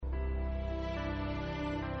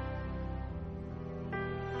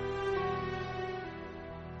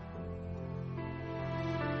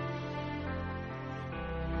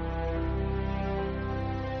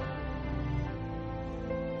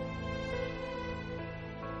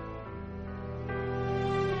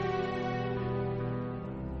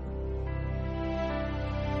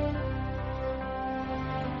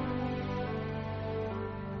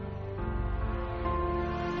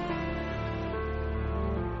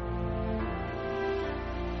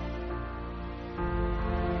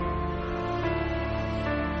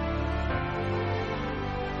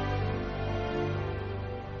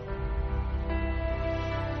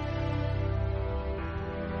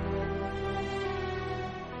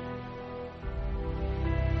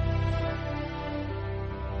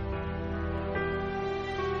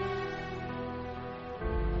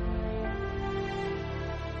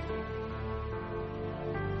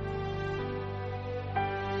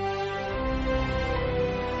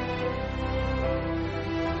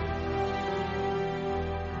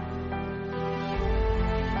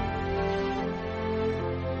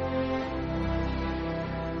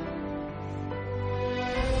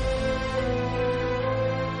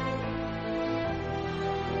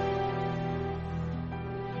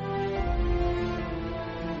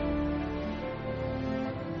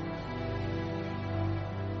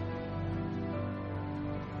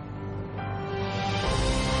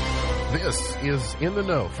This is In the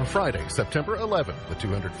Know for Friday, September 11th, the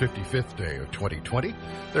 255th day of 2020.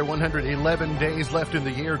 There are 111 days left in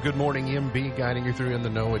the year. Good morning, MB, guiding you through In the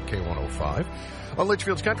Know at K105. On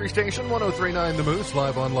Litchfield's Country Station, 103.9 The Moose,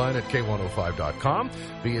 live online at K105.com,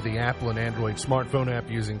 via the Apple and Android smartphone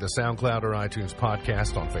app using the SoundCloud or iTunes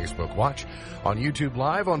podcast, on Facebook Watch, on YouTube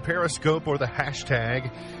Live, on Periscope, or the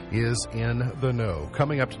hashtag is In the Know.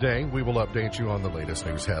 Coming up today, we will update you on the latest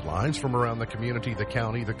news headlines from around the community, the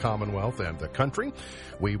county, the Commonwealth, and the country.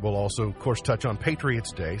 We will also, of course, touch on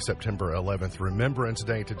Patriots Day, September 11th, Remembrance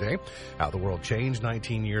Day today, how the world changed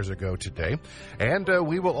 19 years ago today. And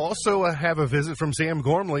we will also have a visit from Sam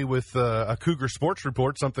Gormley with a Cougar Sports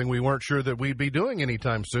Report, something we weren't sure that we'd be doing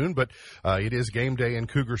anytime soon, but it is game day, and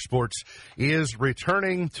Cougar Sports is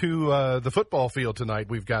returning to the football field tonight.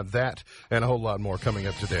 We've got that and a whole lot more coming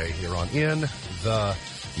up today here on In the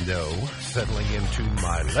Know. Settling into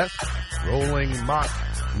my left, rolling Mach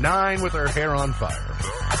 9 with her hair on fire,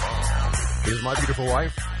 is my beautiful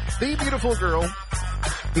wife, the beautiful girl.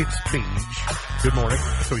 It's Beej. Good morning,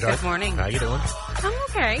 sweetheart. Good morning. How you doing? I'm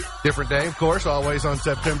okay. Different day, of course, always on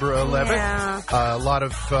September 11th. Yeah. A lot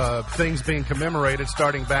of things being commemorated,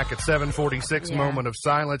 starting back at 7:46, moment of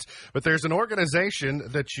silence. But there's an organization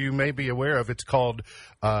that you may be aware of. It's called,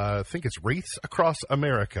 I think it's Wreaths Across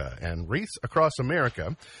America. And Wreaths Across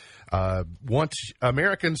America want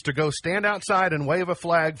Americans to go stand outside and wave a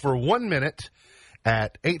flag for 1 minute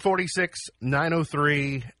at 8:46,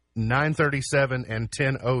 9:03, 9:37 and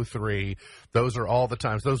 10:03. Those are all the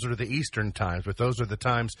times. Those are the Eastern times, but those are the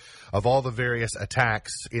times of all the various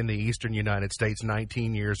attacks in the Eastern United States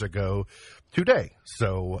 19 years ago today.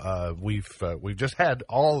 So we've just had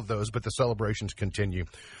all of those, but the celebrations continue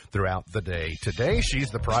throughout the day. Today, she's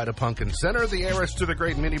the pride of Pumpkin Center, the heiress to the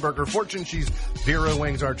great mini burger fortune. She's Vera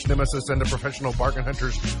Wing's arch nemesis and the professional bargain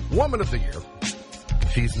hunter's woman of the year.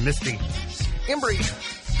 She's Misty Embry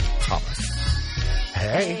Thomas.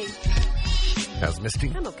 Hey. How's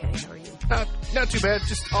Misty? I'm okay. How are you? Not too bad.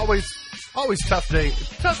 Just always tough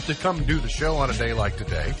to come do the show on a day like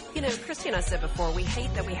today. You know, Christy and I said before, we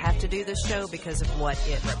hate that we have to do this show because of what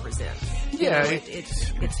it represents. Yeah.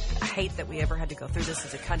 It's I hate that we ever had to go through this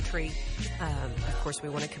as a country. Of course, we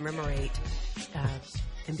want to commemorate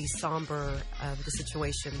and be somber of the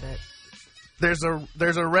situation, but there's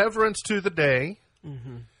a reverence to the day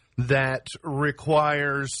that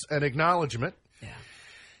requires an acknowledgement. yeah.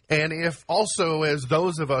 And if also, as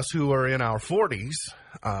those of us who are in our 40s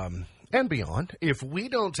and beyond, if we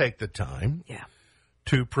don't take the time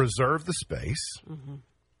to preserve the space,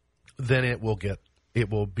 then it will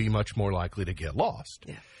be much more likely to get lost.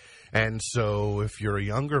 Yeah. And so if you're a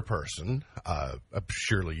younger person,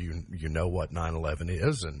 surely you know what 9/11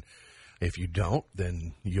 is, and if you don't,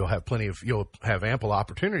 then you'll have ample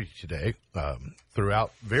opportunity today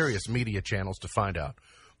throughout various media channels to find out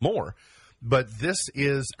more. But this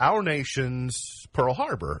is our nation's Pearl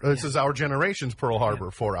Harbor. This is our generation's Pearl Harbor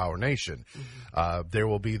for our nation. There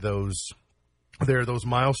will be those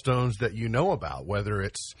milestones that you know about, whether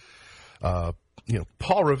it's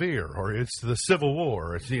Paul Revere, or it's the Civil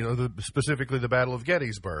War, it's specifically the Battle of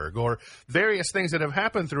Gettysburg, or various things that have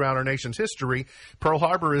happened throughout our nation's history. Pearl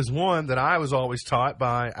Harbor is one that I was always taught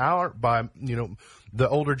by the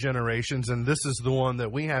older generations, and this is the one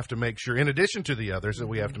that we have to make sure, in addition to the others, that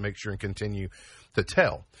we have to make sure and continue to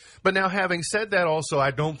tell. But now, having said that, also,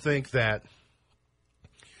 I think that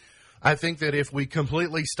if we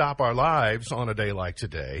completely stop our lives on a day like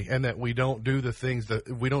today, and that we don't do the things that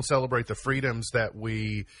we don't celebrate the freedoms that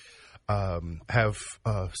we have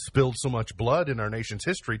spilled so much blood in our nation's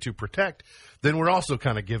history to protect, then we're also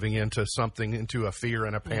kind of giving into a fear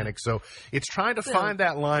and a panic. So it's trying to find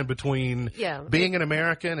that line between being an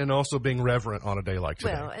American and also being reverent on a day like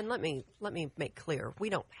today. Well, and let me make clear, we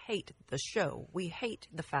don't hate the show. We hate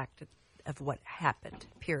the fact of what happened,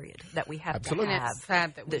 period, that we have to have it's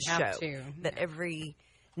sad that we the have show. to. That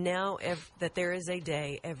that there is a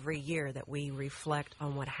day every year that we reflect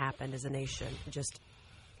on what happened as a nation.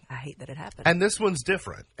 I hate that it happened. And this one's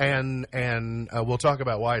different, and we'll talk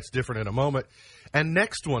about why it's different in a moment. And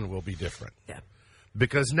next one will be different. Yeah.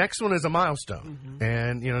 Because next one is a milestone.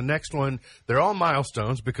 And, next one, they're all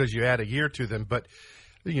milestones because you add a year to them, but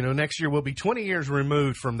next year will be 20 years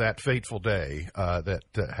removed from that fateful day that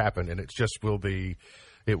happened, and it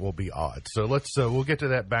will be odd. So we'll get to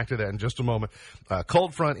that, back to that in just a moment.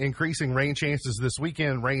 Cold front, increasing rain chances this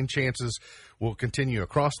weekend. Rain chances will continue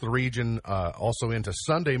across the region, also into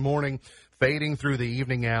Sunday morning, fading through the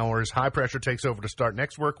evening hours. High pressure takes over to start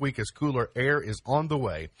next work week as cooler air is on the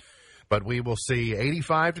way. But we will see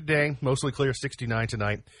 85 today, mostly clear, 69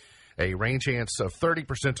 tonight. A rain chance of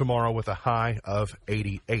 30% tomorrow with a high of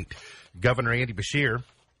 88. Governor Andy Beshear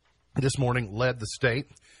this morning led the state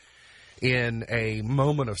in a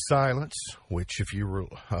moment of silence, which if you were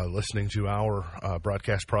listening to our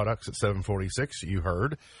broadcast products at 746, you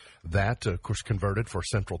heard that, of course, converted for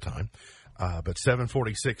Central Time. But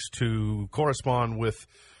 746 to correspond with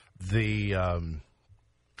the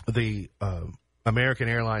American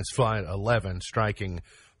Airlines Flight 11 striking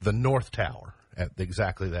the North Tower at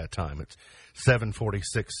exactly that time. It's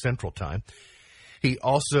 746 Central Time. He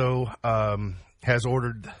also has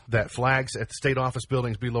ordered that flags at the state office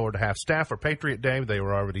buildings be lowered to half staff for Patriot Day. They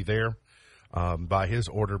were already there by his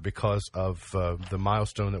order because of the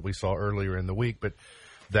milestone that we saw earlier in the week. But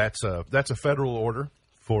that's a federal order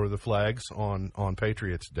for the flags on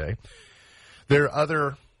Patriots Day. There are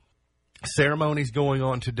other ceremonies going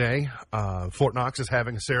on today. Fort Knox is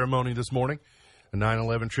having a ceremony this morning, a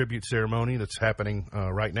 9/11 tribute ceremony that's happening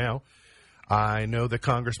right now. I know that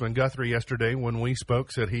Congressman Guthrie yesterday, when we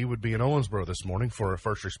spoke, said he would be in Owensboro this morning for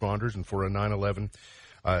first responders and for a 9/11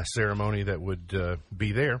 ceremony that would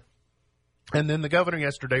be there. And then the governor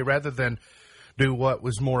yesterday, rather than do what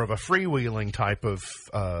was more of a freewheeling type of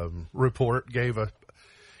report, gave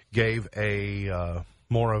a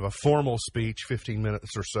more of a formal speech, 15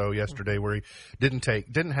 minutes or so yesterday, where he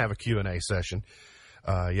didn't have a Q&A session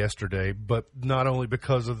yesterday, but not only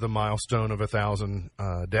because of the milestone of 1,000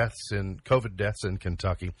 COVID deaths in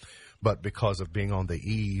Kentucky, but because of being on the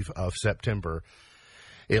eve of September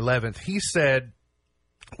 11th. He said,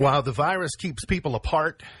 while the virus keeps people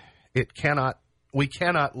apart, we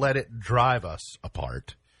cannot let it drive us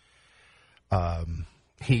apart.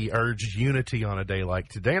 He urged unity on a day like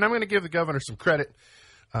today, and I'm going to give the governor some credit.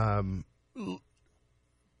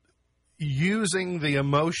 Using the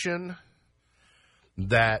emotion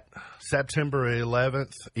that September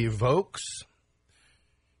 11th evokes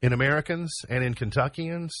in Americans and in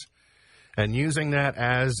Kentuckians, and using that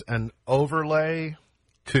as an overlay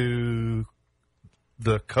to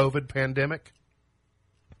the COVID pandemic.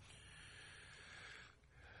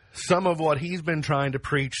 Some of what he's been trying to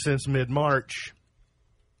preach since mid-March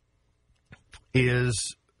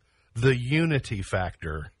is the unity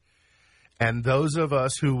factor. And those of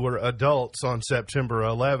us who were adults on September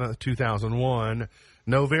 11th, 2001,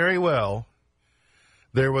 know very well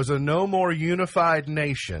there was a no more unified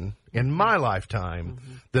nation in my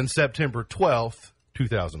lifetime than September 12th,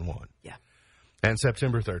 2001. Yeah. And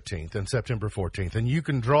September 13th and September 14th. And you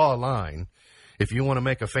can draw a line if you want to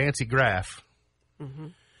make a fancy graph.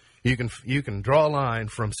 You can draw a line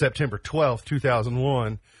from September 12th,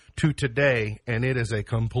 2001 to today, and it is a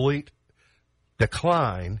complete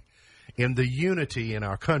decline in the unity in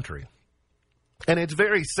our country. And it's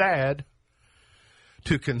very sad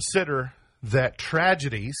to consider that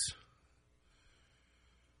tragedies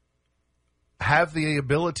have the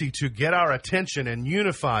ability to get our attention and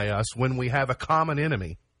unify us when we have a common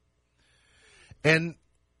enemy. And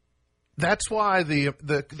that's why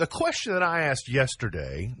the question that I asked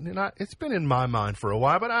yesterday, and it's been in my mind for a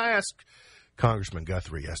while, but I asked Congressman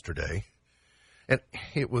Guthrie yesterday, and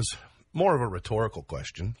it was more of a rhetorical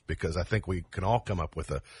question because I think we can all come up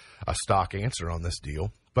with a stock answer on this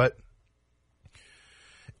deal. But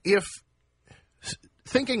if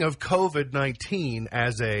thinking of COVID-19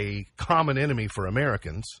 as a common enemy for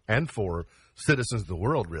Americans and for citizens of the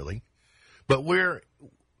world, really, but we're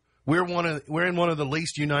in one of the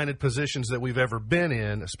least united positions that we've ever been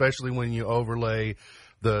in, especially when you overlay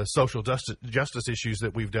the social justice issues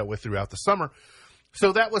that we've dealt with throughout the summer.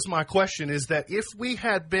 So that was my question, is that if we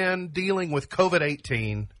had been dealing with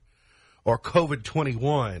COVID-18 or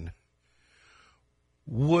COVID-21,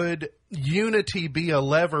 would unity be a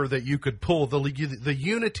lever that you could pull? The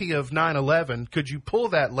unity of 9/11, could you pull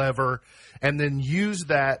that lever and then use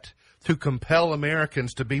that to compel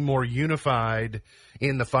Americans to be more unified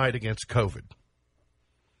in the fight against COVID?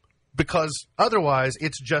 Because otherwise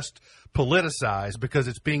it's just politicized because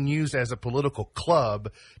it's being used as a political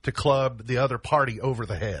club to club the other party over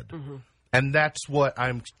the head. And that's what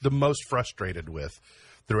I'm the most frustrated with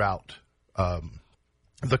throughout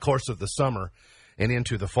the course of the summer and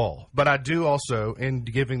into the fall. But I do also, in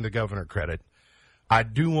giving the governor credit,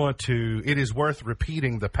 it is worth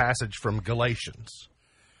repeating the passage from Galatians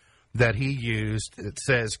that he used. It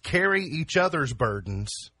says, carry each other's burdens,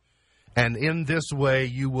 and in this way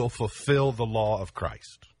you will fulfill the law of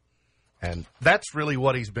Christ. And that's really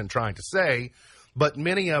what he's been trying to say. But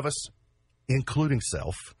many of us, including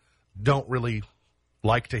self, don't really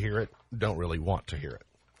like to hear it, don't really want to hear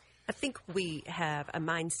it. I think we have a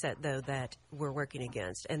mindset, though, that we're working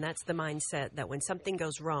against, and that's the mindset that when something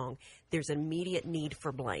goes wrong, there's an immediate need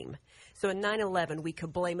for blame. So in 9/11, we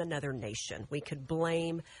could blame another nation. We could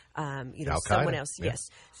blame, someone else. Yeah. Yes.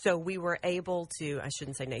 So we were able to, I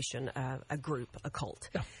shouldn't say nation, a group, a cult.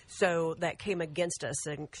 Yeah. So that came against us,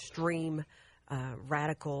 an extreme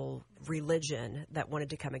radical religion that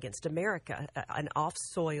wanted to come against America, an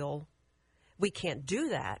off-soil. We can't do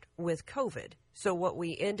that with COVID. So what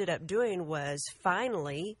we ended up doing was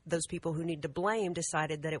finally those people who need to blame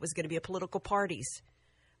decided that it was going to be a political party's,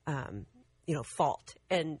 fault.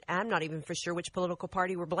 And I'm not even for sure which political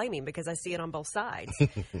party we're blaming because I see it on both sides.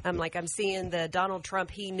 I'm seeing the Donald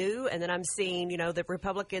Trump he knew, and then I'm seeing, the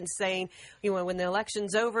Republicans saying, when the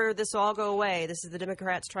election's over, this will all go away. This is the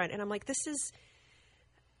Democrats trying. And I'm like, this is,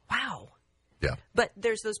 wow. Yeah. But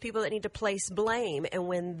there's those people that need to place blame. And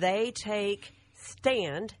when they take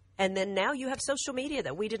stand, and then now you have social media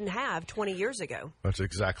that we didn't have 20 years ago. That's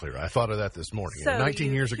exactly right. I thought of that this morning. So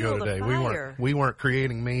 19 years ago today, we weren't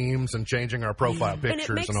creating memes and changing our profile pictures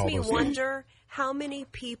and all those things. And it makes me wonder how many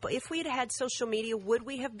people, if we had had social media, would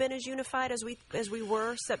we have been as unified as we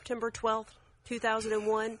were September 12th?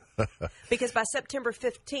 2001, because by September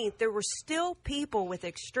 15th, there were still people with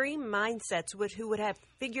extreme mindsets who would have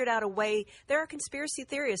figured out a way. There are conspiracy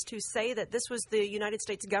theorists who say that this was the United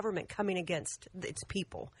States government coming against its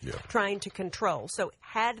people, trying to control. So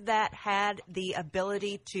had that had the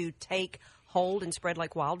ability to take hold and spread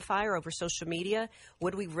like wildfire over social media,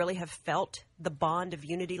 would we really have felt the bond of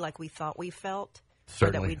unity like we thought we felt?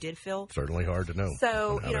 Certainly, or that we did feel? Certainly hard to know.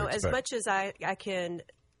 So, as much as I can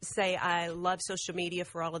say I love social media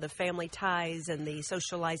for all of the family ties and the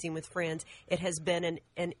socializing with friends, it has been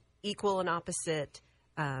an equal and opposite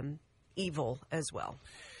evil as well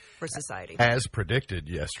for society. As predicted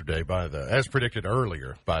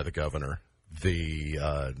earlier by the governor,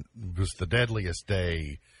 was the deadliest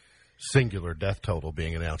day singular death total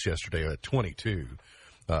being announced yesterday at 22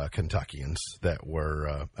 Kentuckians that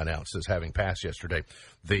were announced as having passed yesterday.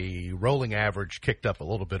 The rolling average kicked up a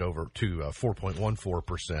little bit over to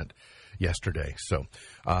 4.14% yesterday. So,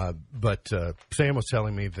 but Sam was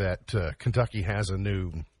telling me that Kentucky has a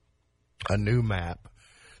new map.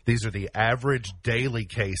 These are the average daily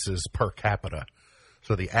cases per capita.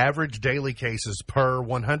 So the average daily cases per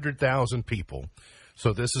 100,000 people.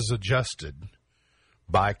 So this is adjusted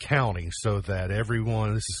by county so that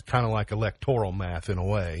everyone, this is kind of like electoral math in a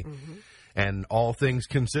way. Mm-hmm. And all things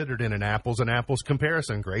considered in an apples and apples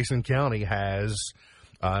comparison, Grayson County has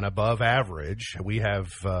an above average. We have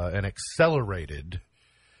an accelerated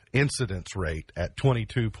incidence rate at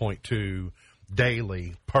 22.2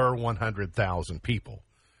 daily per 100,000 people.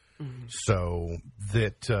 Mm-hmm. So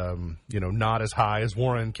that, not as high as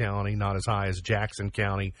Warren County, not as high as Jackson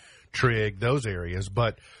County, Trigg, those areas,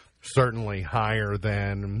 but certainly higher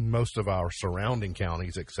than most of our surrounding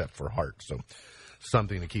counties except for Hart. So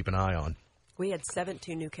something to keep an eye on. We had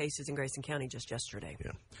 17 new cases in Grayson County just yesterday.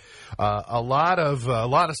 Yeah, a lot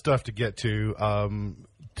of stuff to get to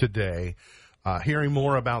today. Hearing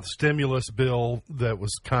more about the stimulus bill that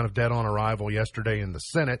was kind of dead on arrival yesterday in the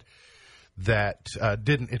Senate. That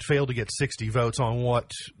it failed to get 60 votes on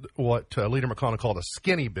what Leader McConnell called a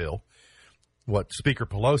skinny bill. What Speaker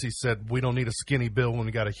Pelosi said, we don't need a skinny bill when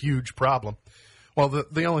we got a huge problem. Well,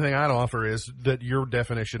 the only thing I'd offer is that your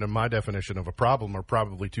definition and my definition of a problem are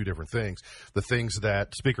probably two different things. The things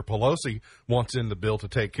that Speaker Pelosi wants in the bill to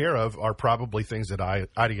take care of are probably things that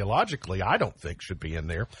ideologically I don't think should be in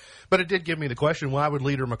there. But it did give me the question, why would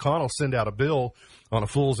Leader McConnell send out a bill on a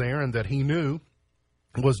fool's errand that he knew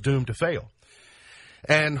was doomed to fail?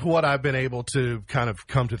 And what I've been able to kind of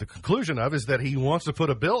come to the conclusion of is that he wants to put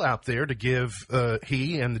a bill out there to give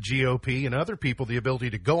he and the GOP and other people the ability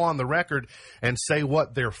to go on the record and say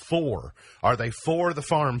what they're for. Are they for the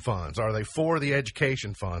farm funds? Are they for the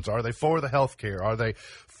education funds? Are they for the health care? Are they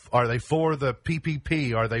for the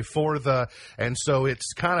PPP? Are they for the... And so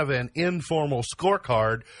it's kind of an informal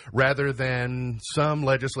scorecard rather than some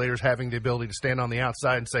legislators having the ability to stand on the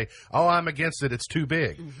outside and say, oh, I'm against it, it's too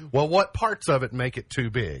big. Mm-hmm. Well, what parts of it make it too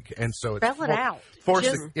big? And so it's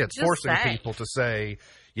forcing people to say,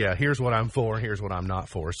 yeah, here's what I'm for, here's what I'm not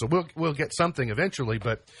for. So we'll get something eventually,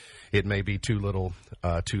 but it may be too little,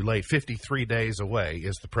 too late. 53 days away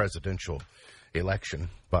is the presidential election,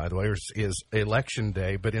 by the way, is election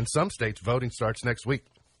day, but in some states, voting starts next week.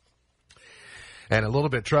 And a little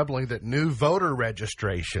bit troubling that new voter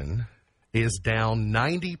registration is down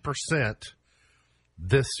 90%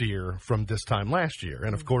 this year from this time last year.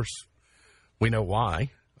 And, of course, we know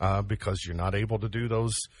why, because you're not able to do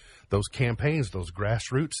those campaigns, those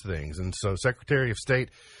grassroots things. And so Secretary of State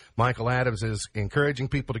Michael Adams is encouraging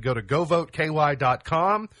people to go to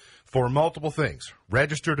govoteky.com for multiple things.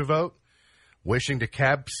 Register to vote, wishing to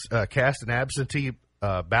cast an absentee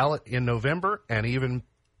ballot in November, and even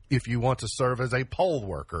if you want to serve as a poll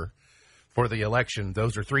worker for the election.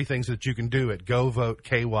 Those are three things that you can do at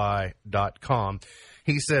govoteky.com.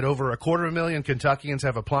 He said over 250,000 Kentuckians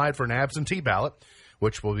have applied for an absentee ballot,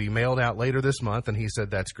 which will be mailed out later this month, and he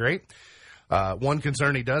said that's great. One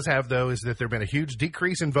concern he does have, though, is that there have been a huge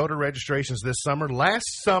decrease in voter registrations this summer.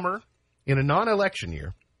 Last summer, in a non-election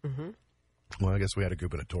year, well, I guess we had a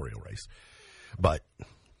gubernatorial race, but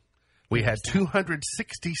we had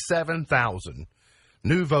 267,000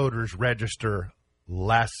 new voters register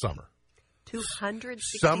last summer.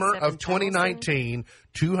 267,000? Summer of 2019,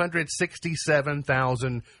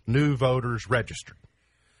 267,000 new voters registered.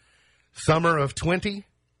 Summer of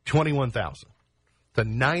 21,000. The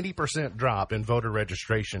 90% drop in voter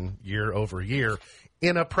registration year over year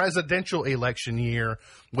in a presidential election year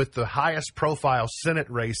with the highest profile Senate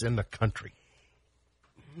race in the country.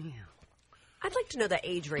 Yeah. I'd like to know the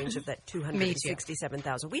age range of that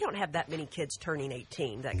 267,000. We don't have that many kids turning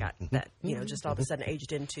 18 that got that, just all of a sudden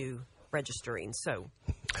aged into registering. So,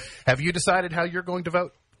 have you decided how you're going to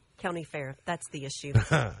vote? County fair. That's the issue. Do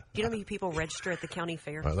you know how many people register at the county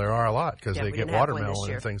fair? Well, there are a lot because they get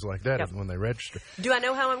watermelon and things like that Yep. when they register. Do I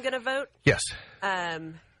know how I'm going to vote? Yes.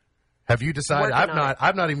 Have you decided?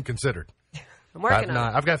 I've not even considered. I'm working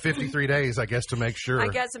on it. I've got 53 days, I guess, to make sure. I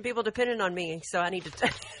got some people depending on me, so I need to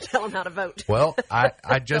tell them how to vote. Well, I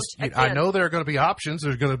know there are going to be options.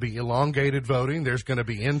 There's going to be elongated voting. There's going to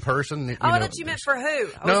be in person. I thought you meant for who?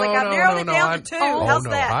 I was like, I've narrowed it down to two. How's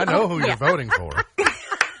that? I know who you're voting for.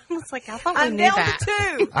 It's like, I thought we I'm knew down that.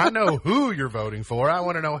 to two. I know who you're voting for. I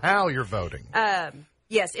want to know how you're voting.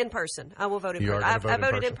 Yes, in person. I will vote in You person. are gonna vote I in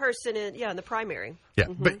voted person? in person in the primary. Yeah,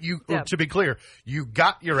 but to be clear, you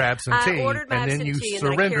got your absentee, I ordered my and then you absentee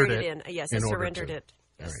surrendered and I carried it. in. Yes, I surrendered it.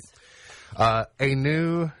 Yes. All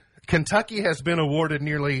right. Kentucky has been awarded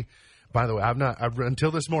nearly. By the way,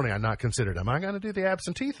 until this morning, I've not considered, am I going to do the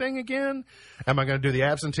absentee thing again? Am I going to do the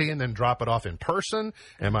absentee and then drop it off in person?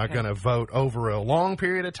 Am I going to vote over a long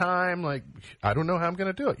period of time? I don't know how I'm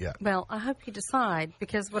going to do it yet. Well, I hope you decide,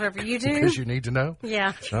 because whatever you do. Because you need to know?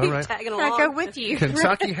 Yeah. All right. Tagging I along. go with you.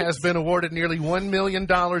 Kentucky has been awarded nearly $1 million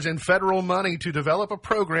in federal money to develop a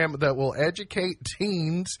program that will educate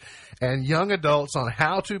teens and young adults on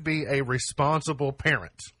how to be a responsible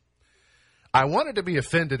parent. I wanted to be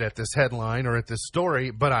offended at this headline or at this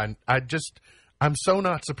story, but I'm so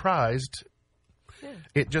not surprised. Yeah.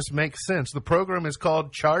 It just makes sense. The program is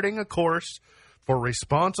called Charting a Course for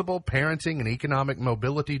Responsible Parenting and Economic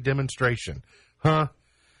Mobility Demonstration.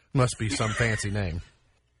 Must be some fancy name.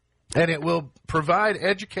 And it will provide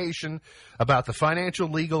education about the financial,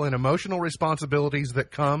 legal, and emotional responsibilities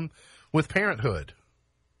that come with parenthood.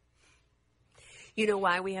 You know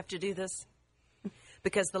why we have to do this?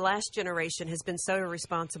 Because the last generation has been so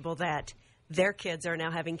irresponsible that their kids are now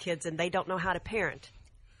having kids and they don't know how to parent.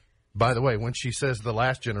 By the way, when she says the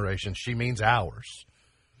last generation, she means ours.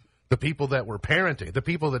 The people that we're parenting, the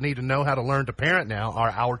people that need to know how to learn to parent now are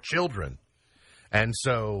our children. And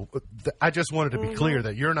so I just wanted to be clear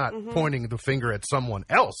that you're not pointing the finger at someone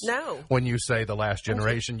else. No. When you say the last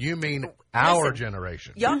generation, you mean our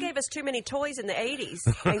generation. Y'all gave us too many toys in the 80s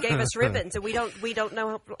and gave us ribbons, and we don't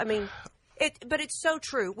know how, but it's so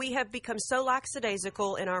true. We have become so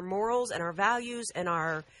lackadaisical in our morals and our values and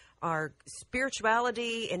our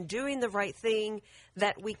spirituality and doing the right thing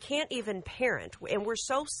that we can't even parent. And we're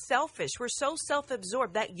so selfish. We're so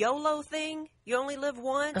self-absorbed. That YOLO thing, you only live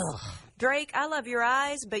once. Ugh. Drake, I love your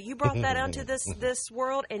eyes, but you brought that onto this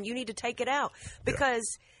world, and you need to take it out.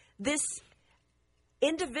 Because this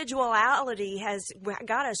individuality has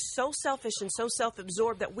got us so selfish and so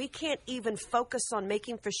self-absorbed that we can't even focus on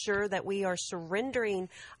making for sure that we are surrendering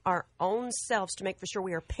our own selves to make for sure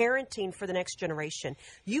we are parenting for the next generation.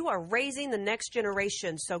 You are raising the next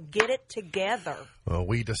generation, so get it together. Well,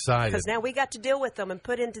 we decided. Because now we got to deal with them and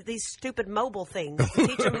put into these stupid mobile things.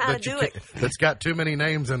 Teach them how to do it. It's got too many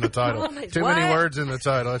names in the title. Too many words in the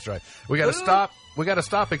title. That's right. We got to stop. We got to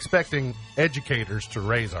stop expecting educators to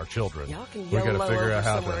raise our children. Y'all can we got to YOLO figure out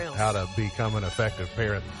somewhere else. how to become an effective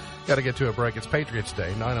parent. Got to get to a break. It's Patriots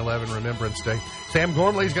Day, 9/11 Remembrance Day. Sam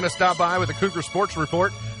Gormley's going to stop by with a Cougar Sports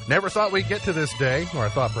Report. Never thought we'd get to this day, or I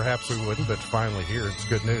thought perhaps we wouldn't, but finally here. It's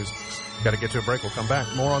good news. Got to get to a break. We'll come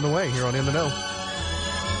back. More on the way here on In the Know.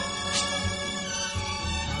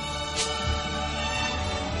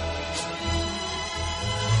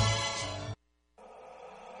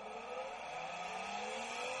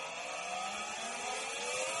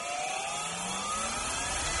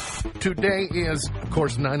 Today is, of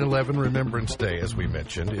course, 9/11 Remembrance Day, as we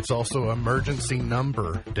mentioned. It's also Emergency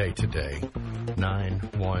Number Day today,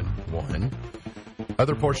 911.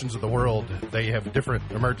 Other portions of the world, they have different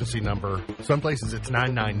emergency number. Some places it's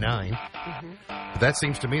 999. That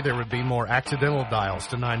seems to me there would be more accidental dials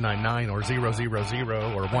to 999 or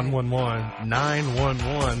 000 or 111.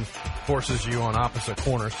 911 forces you on opposite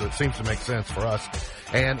corners, so it seems to make sense for us.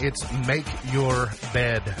 And it's Make Your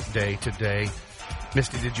Bed Day today.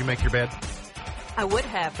 Misty, did you make your bed? I would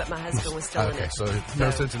have, but my husband was still in Okay, it. so no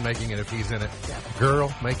sense in making it if he's in it.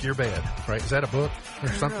 Girl, make your bed. Right? Is that a book or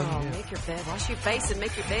something? Girl, Yeah. make your bed. Wash your face and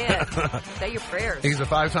make your bed. Say your prayers. He's a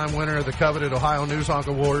 5-time winner of the coveted Ohio News Honk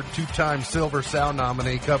Award, 2-time Silver Sound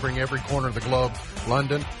nominee, covering every corner of the globe: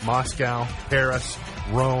 London, Moscow, Paris,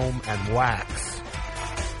 Rome, and Wax.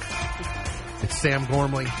 It's Sam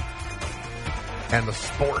Gormley and the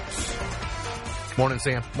sports. Morning,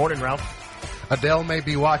 Sam. Morning, Ralph. Adele may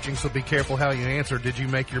be watching, so be careful how you answer. Did you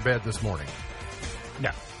make your bed this morning?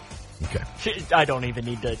 No. Okay. I don't even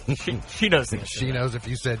need to. She knows the answer. She knows if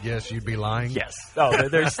you said yes, you'd be lying? Yes. Oh,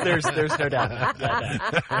 there's no doubt.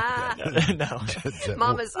 No.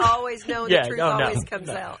 Mama's always known Yeah, the truth no. always comes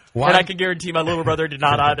out. Why, And I can guarantee my little brother did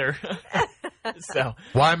not either. So.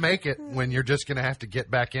 why make it when you're just going to have to get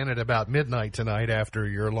back in at about midnight tonight after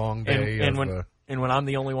your long day? And when I'm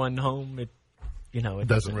the only one home, it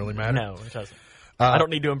doesn't really matter? No, it doesn't. I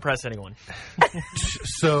don't need to impress anyone.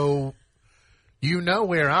 So, you know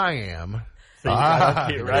where I am. Right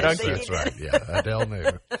on cue. That's right. Yeah, Adele knew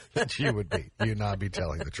that you'd not be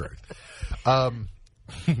telling the truth.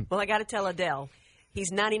 Well, I got to tell Adele,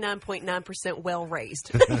 he's 99.9% well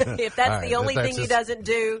raised. If that's All right, the only that's thing he his- doesn't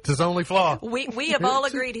do, It's his only flaw. we have all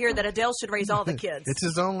agreed here that Adele should raise all the kids. It's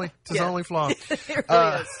his only Yeah. only flaw. It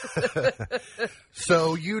really is.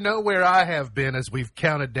 So you know where I have been as we've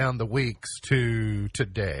counted down the weeks to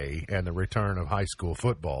today and the return of high school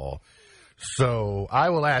football. So I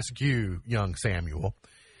will ask you, young Samuel,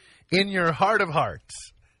 in your heart of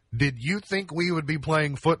hearts, did you think we would be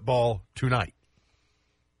playing football tonight?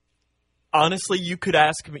 Honestly, you could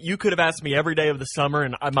have asked me every day of the summer,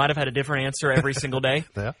 and I might have had a different answer every single day.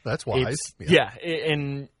 Yeah, that's wise.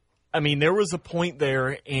 And I mean, there was a point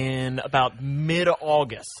there in about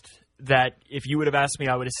mid-August that if you would have asked me,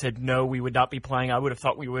 I would have said no, we would not be playing. I would have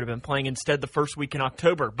thought we would have been playing instead the first week in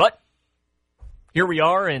October. But here we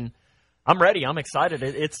are, and I'm ready. I'm excited.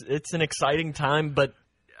 It's an exciting time, but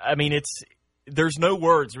I mean, there's no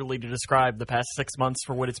words really to describe the past 6 months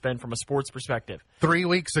for what it's been from a sports perspective. 3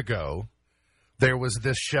 weeks ago, there was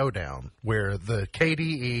this showdown where the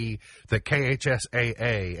KDE, the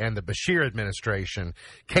KHSAA, and the Bashir administration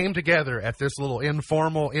came together at this little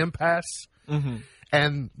informal impasse. Mm-hmm.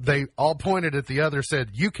 And they all pointed at the other,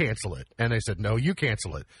 said, you cancel it. And they said, no, you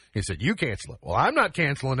cancel it. He said, you cancel it. Well, I'm not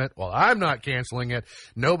canceling it. Well, I'm not canceling it.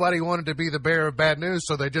 Nobody wanted to be the bearer of bad news,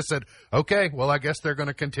 so they just said, okay, well, I guess they're going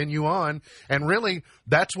to continue on. And really,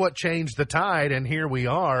 that's what changed the tide, and here we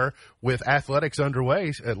are with athletics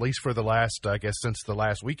underway, at least for the last, I guess, since the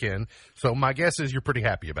last weekend. So my guess is you're pretty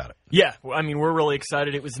happy about it. Yeah, I mean, we're really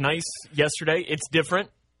excited. It was nice yesterday. It's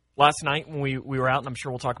different. Last night when we were out, and I'm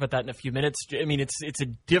sure we'll talk about that in a few minutes. I mean, it's a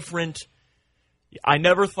different. I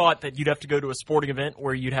never thought that you'd have to go to a sporting event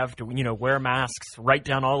where you'd have to, wear masks, write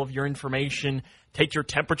down all of your information, take your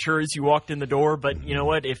temperature as you walked in the door. But you know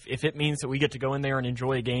what? If it means that we get to go in there and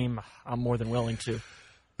enjoy a game, I'm more than willing to.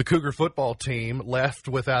 The Cougar football team left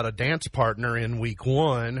without a dance partner in week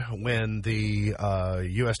one when the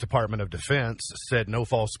U.S. Department of Defense said no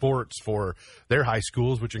fall sports for their high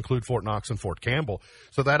schools, which include Fort Knox and Fort Campbell.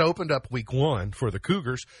 So that opened up week one for the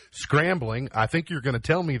Cougars, scrambling. I think you're going to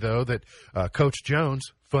tell me, though, that Coach Jones,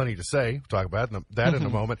 funny to say, we'll talk about that in a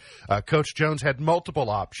moment, Coach Jones had multiple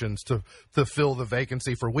options to fill the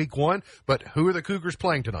vacancy for week one. But who are the Cougars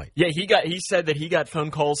playing tonight? Yeah, he said that he got phone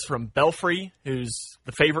calls from Belfry, who's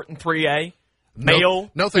the favorite in 3A. Mail,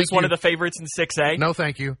 no, thank who's one you. of the favorites in 6A. No,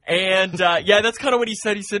 thank you. And, that's kind of what he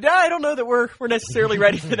said. He said, I don't know that we're necessarily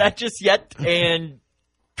ready for that just yet. And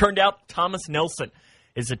turned out Thomas Nelson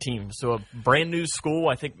is a team. So a brand new school,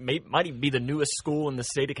 I think might even be the newest school in the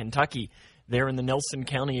state of Kentucky there in the Nelson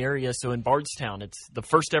County area. So in Bardstown, it's the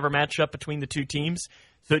first ever matchup between the two teams.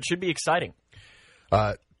 So it should be exciting.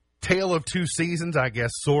 Tale of two seasons, I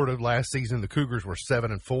guess, sort of. Last season, the Cougars were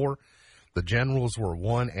 7-4. The Generals were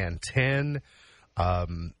 1-10.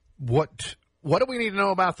 What do we need to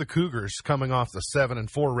know about the Cougars coming off the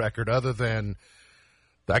 7-4 record, other than,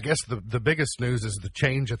 I guess, the biggest news is the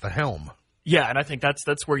change at the helm? Yeah, and I think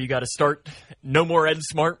that's where you got to start. No more Ed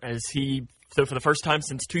Smart, so for the first time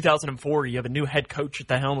since 2004, you have a new head coach at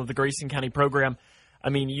the helm of the Grayson County program. I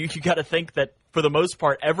mean, you got to think that for the most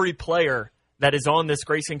part, every player that is on this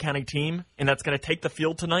Grayson County team and that's going to take the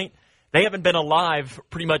field tonight, they haven't been alive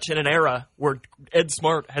pretty much in an era where Ed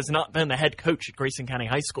Smart has not been the head coach at Grayson County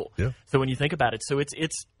High School. Yeah. So when you think about it, so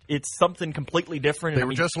it's something completely different. They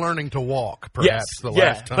were just learning to walk, perhaps, the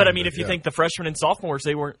last time. But I mean, if you think the freshmen and sophomores,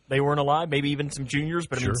 they weren't alive, maybe even some juniors,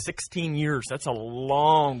 but I mean, 16 years, that's a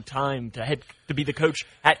long time to be the coach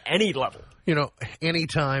at any level. You know, any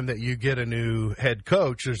time that you get a new head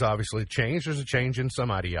coach, there's obviously a change. There's a change in some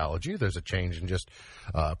ideology. There's a change in just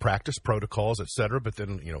practice protocols, et cetera. But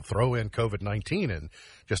then, throw in COVID-19 and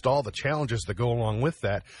just all the challenges that go along with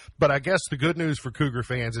that. But I guess the good news for Cougar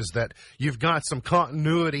fans is that you've got some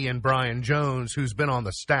continuity in Brian Jones, who's been on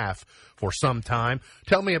the staff for some time.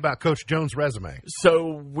 Tell me about Coach Jones' resume.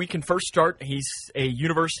 So we can first start. He's a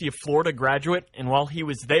University of Florida graduate, and while he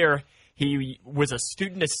was there, he was a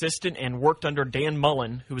student assistant and worked under Dan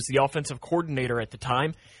Mullen, who was the offensive coordinator at the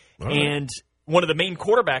time. Right. And one of the main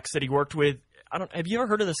quarterbacks that he worked with, have you ever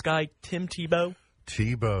heard of this guy, Tim Tebow?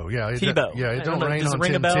 Tebow, yeah. Tebow. It don't rain on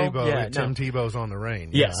Tim Tebow. Yeah, Tim Tebow's on the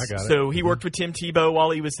rain. Yes. Yeah, I got it. So he worked with Tim Tebow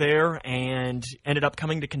while he was there and ended up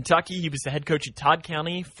coming to Kentucky. He was the head coach at Todd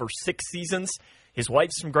County for 6 seasons. His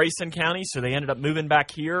wife's from Grayson County, so they ended up moving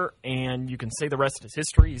back here, and you can say the rest is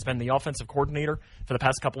history. He's been the offensive coordinator for the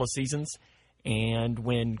past couple of seasons. And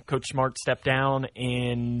when Coach Smart stepped down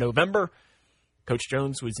in November, Coach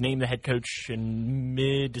Jones was named the head coach in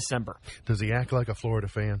mid-December. Does he act like a Florida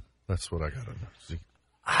fan? That's what I got to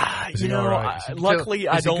know. You know, right? Luckily,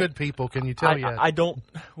 I don't. Good people, can you tell yet?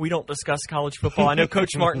 We don't discuss college football. I know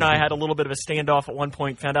Coach Smart and I had a little bit of a standoff at one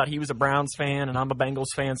point. Found out he was a Browns fan and I'm a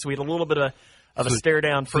Bengals fan, so we had a little bit of a stare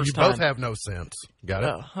down first time. So you both have no sense. Got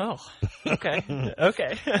it? Oh, okay.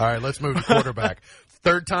 Okay. All right, let's move to quarterback.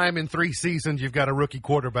 Third time in 3 seasons, you've got a rookie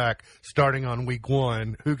quarterback starting on week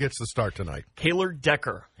 1. Who gets the start tonight? Kaylor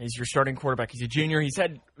Decker is your starting quarterback. He's a junior. He's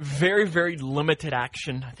had very, very limited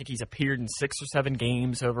action. I think he's appeared in 6 or 7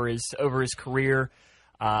 games over his career.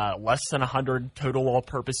 Less than 100 total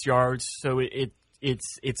all-purpose yards. So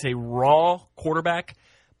it's a raw quarterback.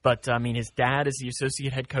 But, I mean, his dad is the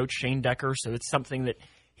associate head coach, Shane Decker, so it's something that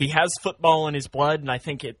he has football in his blood, and I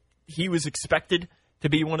think he was expected to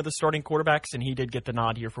be one of the starting quarterbacks, and he did get the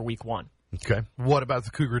nod here for week 1. Okay. What about the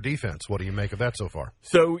Cougar defense? What do you make of that so far?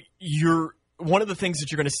 So one of the things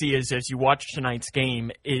that you're going to see is as you watch tonight's game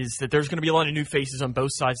is that there's going to be a lot of new faces on both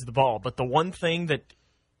sides of the ball. But the one thing that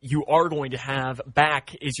you are going to have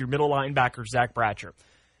back is your middle linebacker, Zach Bratcher.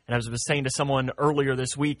 And as I was saying to someone earlier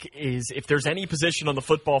this week, is if there's any position on the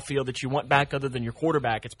football field that you want back other than your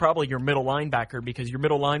quarterback, it's probably your middle linebacker because your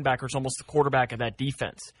middle linebacker is almost the quarterback of that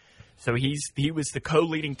defense. So he was the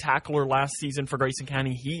co-leading tackler last season for Grayson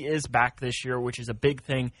County. He is back this year, which is a big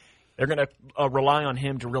thing. They're going to rely on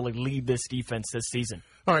him to really lead this defense this season.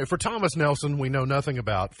 All right, for Thomas Nelson, we know nothing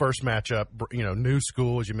about. First matchup, new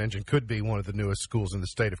school, as you mentioned, could be one of the newest schools in the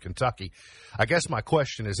state of Kentucky. I guess my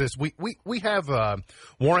question is this. We have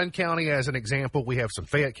Warren County as an example. We have some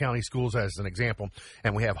Fayette County schools as an example,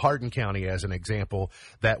 and we have Hardin County as an example,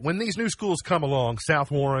 that when these new schools come along,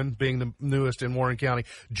 South Warren being the newest in Warren County,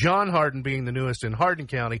 John Hardin being the newest in Hardin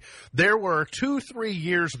County, there were 2-3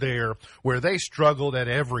 years there where they struggled at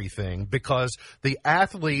everything because the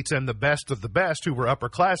athletes and the best of the best who were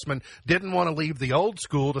upperclassmen didn't want to leave the old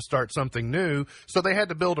school to start something new, so they had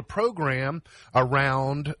to build a program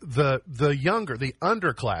around the younger, the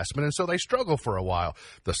underclassmen, and so they struggled for a while.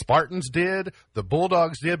 The Spartans did, the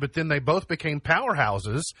Bulldogs did, but then they both became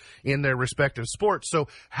powerhouses in their respective sports. So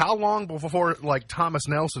how long before, Thomas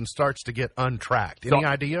Nelson starts to get untracked? Any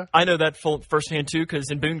idea? I know that firsthand, too,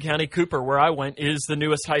 because in Boone County, Cooper, where I went, is the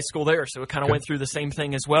newest high school there, so it kind of went through the same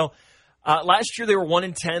thing as well. Last year they were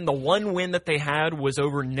 1-10. The one win that they had was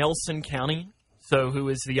over Nelson County, who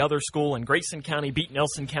is the other school, and Grayson County beat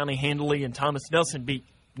Nelson County handily, and Thomas Nelson beat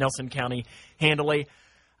Nelson County handily.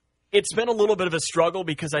 It's been a little bit of a struggle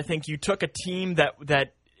because I think you took a team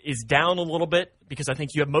that is down a little bit because I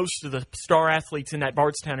think you have most of the star athletes in that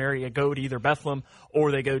Bardstown area go to either Bethlehem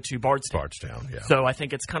or they go to Bardstown. Yeah. So I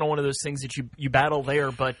think it's kind of one of those things that you battle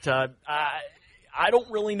there, but I don't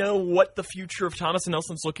really know what the future of Thomas and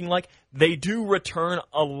Nelson's looking like. They do return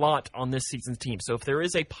a lot on this season's team. So if there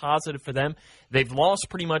is a positive for them, they've lost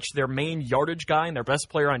pretty much their main yardage guy and their best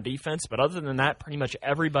player on defense. But other than that, pretty much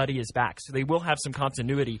everybody is back. So they will have some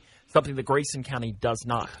continuity, something that Grayson County does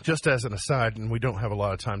not. Just as an aside, and we don't have a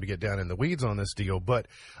lot of time to get down in the weeds on this deal, but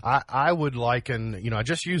I would liken, I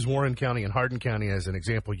just use Warren County and Hardin County as an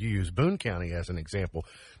example. You use Boone County as an example.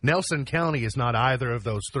 Nelson County is not either of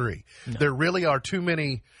those three. No. There really are too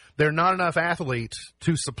many there are not enough athletes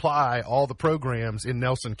to supply all the programs in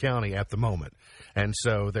Nelson County at the moment. And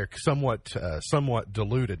so they're somewhat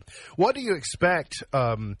diluted. What do you expect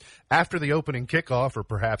after the opening kickoff, or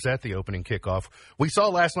perhaps at the opening kickoff? We saw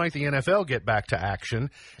last night the NFL get back to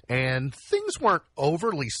action, and things weren't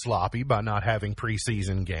overly sloppy by not having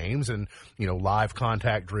preseason games and, live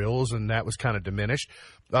contact drills, and that was kind of diminished.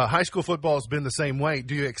 High school football has been the same way.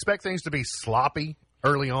 Do you expect things to be sloppy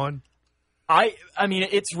early on? I mean,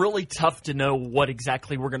 it's really tough to know what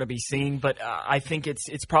exactly we're going to be seeing, but I think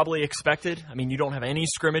it's probably expected. I mean, you don't have any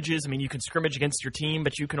scrimmages. I mean, you can scrimmage against your team,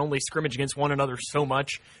 but you can only scrimmage against one another so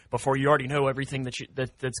much before you already know everything that's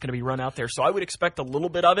going to be run out there. So I would expect a little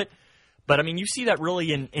bit of it. But, I mean, you see that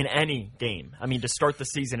really in any game. I mean, to start the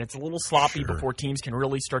season, it's a little sloppy before teams can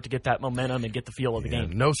really start to get that momentum and get the feel of the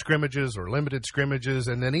game. No scrimmages or limited scrimmages.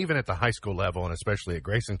 And then even at the high school level, and especially at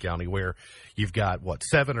Grayson County, where you've got,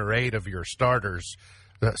 7 or 8 of your starters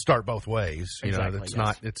start both ways. Exactly,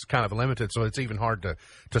 It's kind of limited, so it's even hard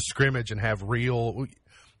to scrimmage and have real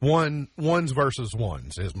ones versus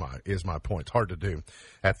ones is my point. It's hard to do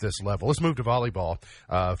at this level. Let's move to volleyball.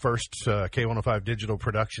 First K105 Digital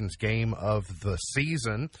Productions game of the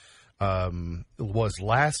season was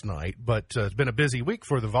last night, but it's been a busy week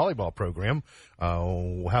for the volleyball program.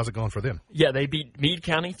 How's it going for them? Yeah, they beat Meade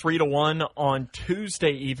County 3-1 on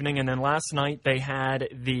Tuesday evening, and then last night they had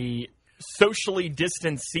the socially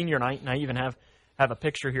distanced senior night, and I even have a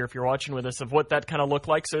picture here if you're watching with us of what that kind of looked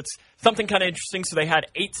like. So it's something kind of interesting. So they had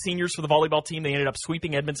 8 seniors for the volleyball team. They ended up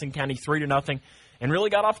sweeping Edmonson County 3-0 and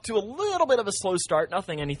really got off to a little bit of a slow start.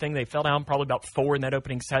 Anything. They fell down probably about 4 in that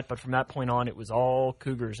opening set, but from that point on, it was all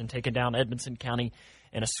Cougars and taking down Edmonson County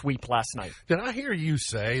in a sweep last night. Did I hear you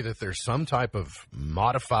say that there's some type of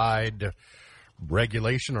modified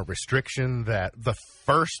regulation or restriction that the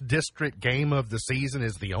first district game of the season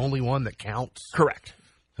is the only one that counts? Correct.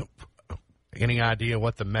 Any idea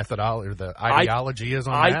what the methodology or the ideology is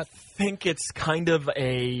on that? I think it's kind of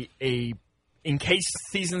a in case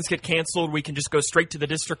seasons get canceled, we can just go straight to the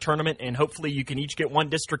district tournament, and hopefully you can each get one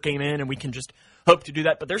district game in, and we can just hope to do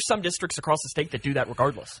that. But there's some districts across the state that do that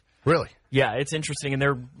regardless. Really? Yeah, it's interesting, and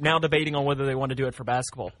they're now debating on whether they want to do it for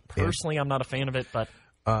basketball. Personally, I'm not a fan of it, but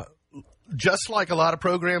just like a lot of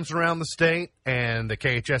programs around the state, and the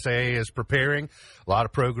KHSAA is preparing, a lot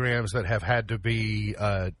of programs that have had to be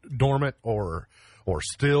dormant or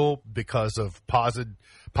still because of positive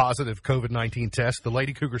COVID-19 tests. The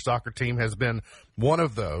Lady Cougar soccer team has been one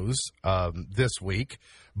of those this week.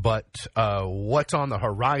 But what's on the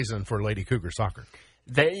horizon for Lady Cougar soccer?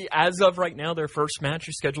 They, as of right now, their first match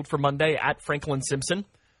is scheduled for Monday at Franklin Simpson.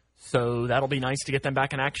 So that'll be nice to get them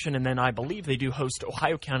back in action. And then I believe they do host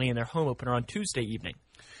Ohio County in their home opener on Tuesday evening.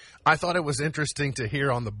 I thought it was interesting to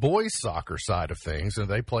hear on the boys' soccer side of things, and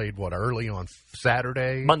they played, early on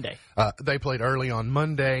Saturday? Monday. They played early on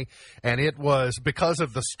Monday, and it was because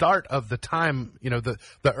of the start of the time,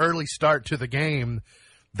 the early start to the game,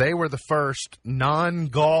 they were the first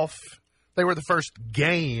they were the first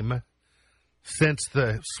game since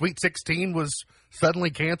the Sweet 16 was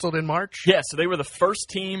suddenly canceled in March? Yeah, so they were the first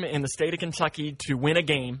team in the state of Kentucky to win a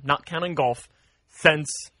game, not counting golf, since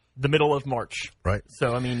the middle of March. Right.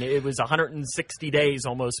 So, I mean, it was 160 days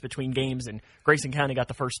almost between games, and Grayson County got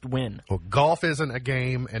the first win. Well, golf isn't a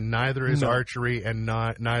game, and neither is archery, and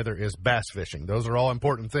neither is bass fishing. Those are all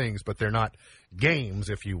important things, but they're not games,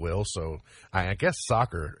 if you will. So I guess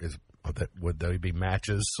soccer is... Would they be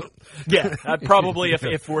matches? Yeah, probably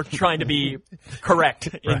if we're trying to be correct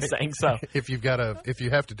in saying so. If you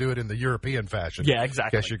have to do it in the European fashion, yeah,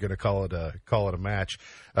 exactly. I guess you're going to call it a match.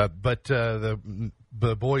 But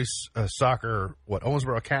the boys soccer,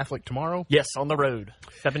 Owensboro Catholic tomorrow? Yes, on the road,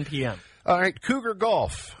 7 p.m. All right, Cougar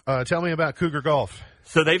golf. Tell me about Cougar golf.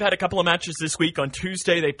 So they've had a couple of matches this week. On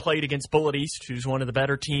Tuesday, they played against Bullitt East, who's one of the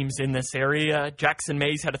better teams in this area. Jackson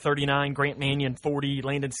Mays had a 39, Grant Mannion 40,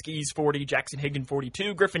 Landon Skis 40, Jackson Higdon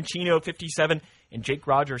 42, Griffin Chino 57, and Jake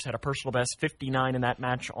Rogers had a personal best 59 in that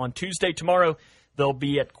match on Tuesday. Tomorrow, they'll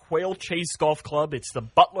be at Quail Chase Golf Club. It's the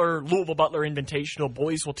Louisville Butler Invitational.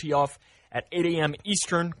 Boys will tee off at 8 a.m.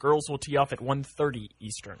 Eastern. Girls will tee off at 1:30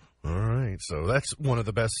 Eastern. All right. So that's one of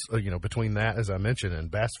the best, between that, as I mentioned, and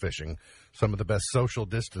bass fishing, some of the best social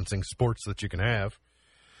distancing sports that you can have.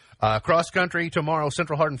 Cross country tomorrow,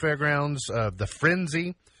 Central Hardin Fairgrounds, the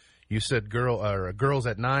Frenzy. You said girls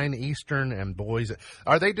at 9 Eastern and boys.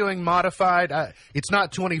 Are they doing modified? It's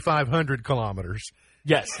not 2,500 kilometers.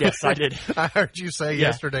 Yes, I did. I heard you say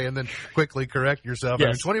yesterday and then quickly correct yourself.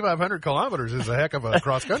 Yes. I mean, 2,500 kilometers is a heck of a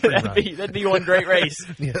cross-country run. that'd be one great race.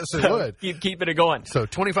 Yes, it would. Keeping it going. So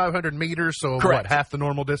 2,500 meters, so Correct. what, half the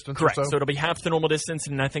normal distance Correct. or So it'll be half the normal distance,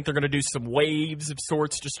 and I think they're going to do some waves of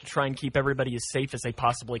sorts just to try and keep everybody as safe as they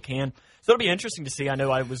possibly can. So it'll be interesting to see. I know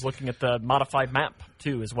I was looking at the modified map,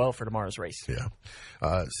 too, as well for tomorrow's race. Yeah.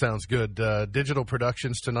 Sounds good. Digital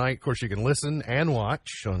Productions tonight. Of course, you can listen and watch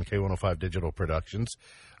on K105 Digital Productions,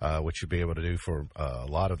 which you'll be able to do for a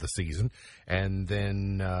lot of the season. And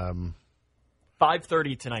then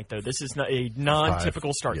 5:30 tonight, though. This is a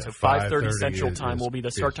non-typical start. Yeah, So 5:30 Central is- Time will be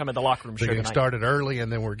the start time of the locker room so show you can tonight. start it early,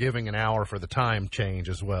 and then we're giving an hour for the time change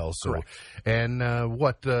as well. So, Correct. And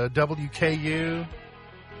WKU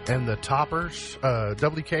and the Toppers,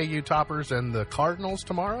 WKU Toppers and the Cardinals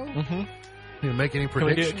tomorrow? Mm-hmm. You make any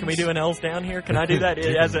predictions? Can we do an L's down here? Can I do that?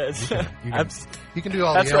 You can do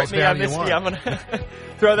all That's the right, L's me. I down you missed want. me. I'm going to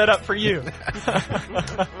throw that up for you.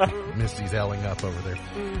 Misty's L'ing up over there.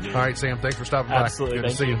 All right, Sam, thanks for stopping by. Absolutely, Good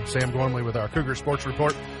to thank see you. you. Sam Gormley with our Cougar Sports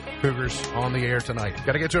Report. Cougars on the air tonight.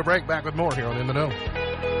 Got to get to a break. Back with more here on In the Know.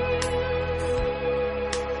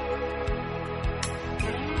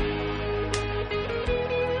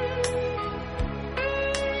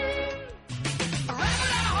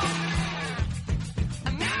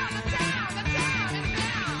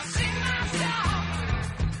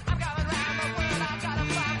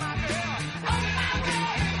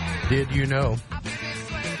 Did you know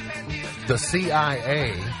the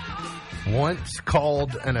CIA once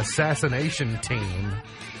called an assassination team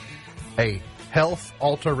a health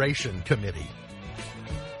alteration committee?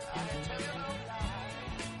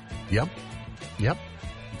 Yep.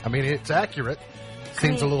 I mean, it's accurate.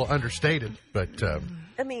 Seems a little understated, but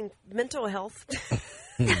I mean, mental health.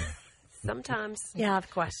 Sometimes. Yeah, I have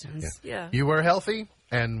questions. Yeah. you were healthy,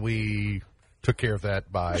 and we took care of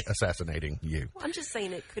that by assassinating you. Well, I'm just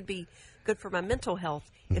saying it could be good for my mental health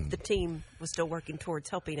if the team was still working towards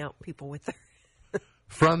helping out people with their.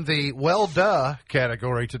 From the well duh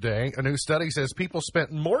category today, a new study says people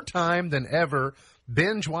spent more time than ever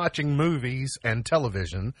binge watching movies and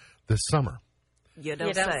television this summer. You don't,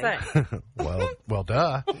 You don't say. say. Well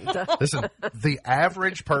duh. Listen, the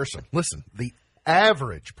average person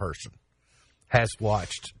has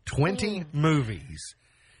watched 20 movies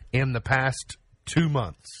in the past 2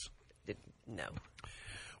 months. No.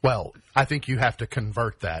 Well, I think you have to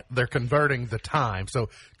convert that. They're converting the time. So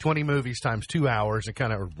 20 movies times 2 hours, and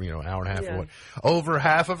kind of, hour and a half or what. Over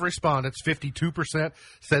half of respondents, 52%,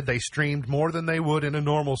 said they streamed more than they would in a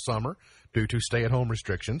normal summer due to stay-at-home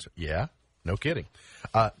restrictions. Yeah, no kidding.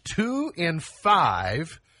 2 in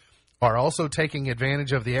 5 are also taking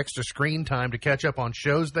advantage of the extra screen time to catch up on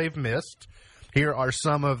shows they've missed. Here are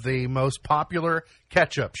some of the most popular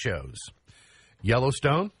catch-up shows.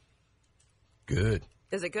 Yellowstone, good.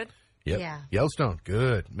 Is it good? Yep. Yeah. Yellowstone,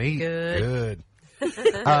 good. Meat, Good.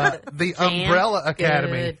 The Umbrella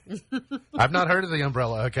Academy. I've not heard of the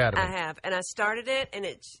Umbrella Academy. I have, and I started it, and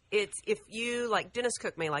it's if you like Dennis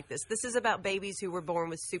Cook may like this. This is about babies who were born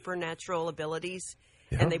with supernatural abilities,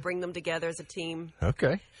 Yeah. and they bring them together as a team.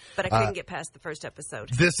 Okay. But I couldn't get past the first episode.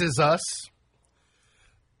 This Is Us,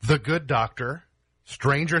 The Good Doctor,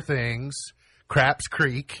 Stranger Things, Craps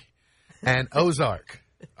Creek, and Ozark.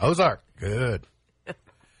 Ozark, good.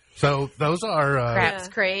 So those are Craps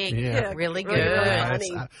Creek, Yeah. really good. Really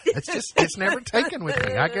funny. it's never taken with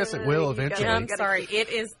me. I guess it will eventually. I'm sorry, it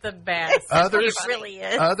is the best. Others, It really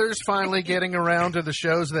is. others finally getting around to the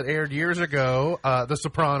shows that aired years ago. The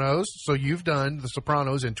Sopranos. So you've done The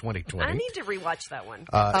Sopranos in 2020. I need to rewatch that one.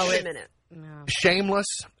 Oh, Wait a minute. Shameless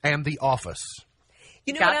and The Office.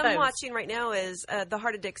 You know Got what I'm those. watching right now is The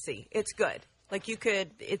Heart of Dixie. It's good. Like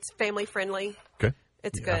it's family friendly. Okay.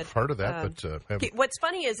 It's Yeah, good. I've heard of that, but haven't- What's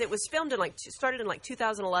funny is it was filmed started in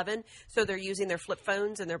 2011, so they're using their flip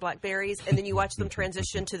phones and their Blackberries, and then you watch them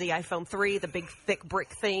transition to the iPhone 3, the big thick brick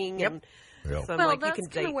thing. Yep. And Yep. so I'm Well, like, you that's can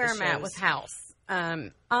kind date of where the I'm at shows. with House.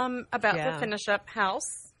 I'm about Yeah. to finish up House,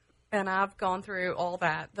 and I've gone through all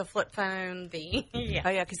that. The flip phone, the... Yeah. Oh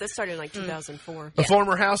yeah, because that started in 2004. The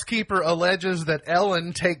former housekeeper alleges that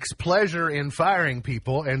Ellen takes pleasure in firing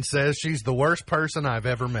people and says she's the worst person I've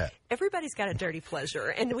ever met. Everybody's got a dirty pleasure,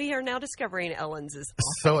 and we are now discovering Ellen's is.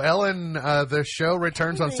 So Ellen, the show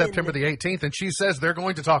returns on Ellen. September the 18th, and she says they're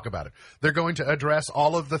going to talk about it. They're going to address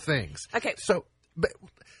all of the things. Okay. So,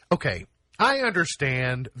 okay, I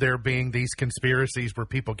understand there being these conspiracies where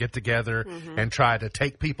people get together and try to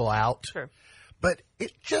take people out. Sure. But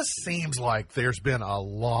it just seems like there's been a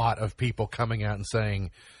lot of people coming out and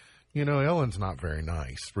saying, You know, Ellen's not very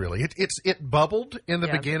nice, really. It bubbled in the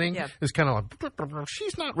beginning. Yeah. It's kind of like,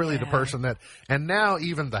 she's not really the person that, and now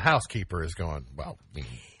even the housekeeper is going, well,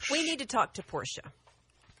 We need to talk to Portia.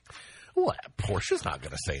 well, Portia's not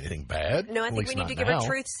going to say anything bad. No, I At think least we need to not give her now.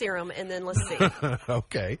 truth serum, and then let's see.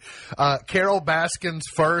 Okay. Carol Baskin's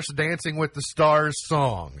first Dancing with the Stars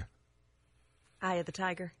song, Eye of the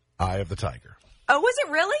Tiger. Eye of the Tiger. Oh, was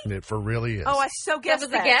it really? It for really is. Oh, I so guessed was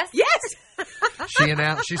a that. guess? Yes.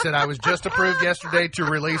 She said, I was just approved yesterday to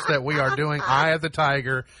release that we are doing Eye of the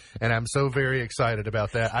Tiger, and I'm so very excited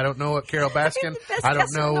about that. I don't know what Carol Baskin, Best I don't guesser in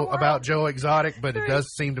the know world. about Joe Exotic, but it does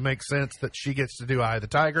seem to make sense that she gets to do Eye of the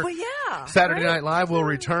Tiger. Well, yeah. Saturday right? Night Live will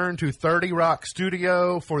return to 30 Rock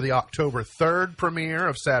Studio for the October 3rd premiere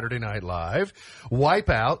of Saturday Night Live.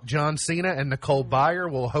 Wipeout, John Cena and Nicole Byer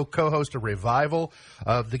will co-host a revival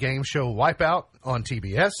of the game show Wipeout on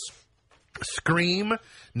TBS. Scream,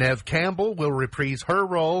 Neve Campbell will reprise her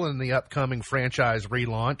role in the upcoming franchise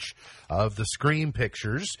relaunch of the Scream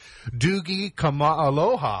pictures. Doogie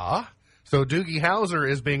Kame'aloha. So Doogie Howser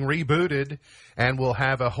is being rebooted and will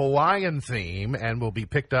have a Hawaiian theme and will be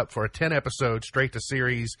picked up for a 10-episode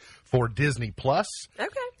straight-to-series for Disney+. Plus. Okay.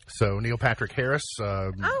 So Neil Patrick Harris. I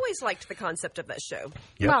always liked the concept of that show.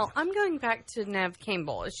 Yep. Well, I'm going back to Neve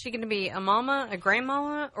Campbell. Is she going to be a mama, a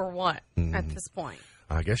grandmama, or what at this point?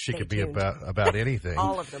 I guess she Stay could be tuned. about anything.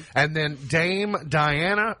 All of them. And then Dame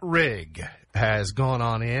Diana Rigg has gone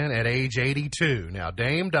on in at age 82. Now,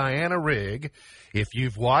 Dame Diana Rigg, if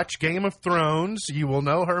you've watched Game of Thrones, you will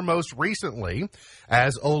know her most recently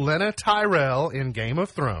as Olenna Tyrell in Game of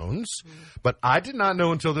Thrones. But I did not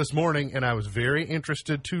know until this morning, and I was very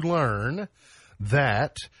interested to learn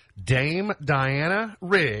that Dame Diana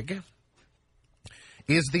Rigg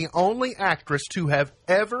is the only actress to have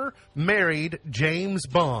ever married James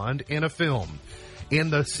Bond in a film. In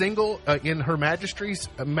the in Her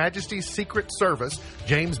Majesty's Secret Service,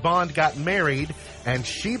 James Bond got married, and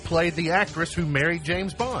she played the actress who married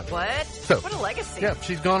James Bond. What? So- What a legacy. Yeah,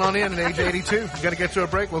 she's gone on in at age 82. We're going to get to a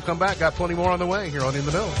break. We'll come back. Got plenty more on the way here on In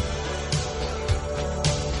the Know.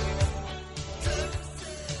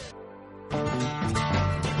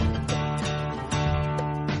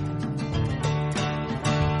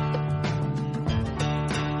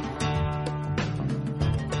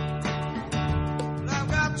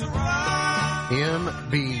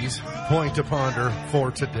 MB's Point to Ponder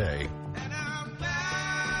for today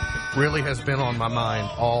really has been on my mind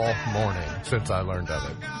all morning since I learned of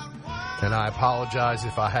it. And I apologize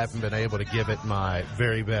if I haven't been able to give it my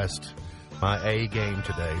very best, my A game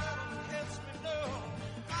today.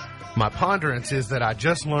 My ponderance is that I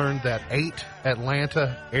just learned that 8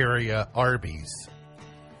 Atlanta area Arby's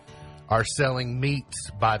are selling meats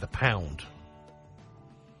by the pound.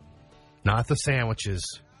 Not the sandwiches,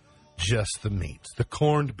 just the meats. The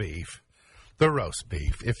corned beef, the roast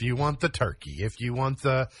beef, if you want the turkey, if you want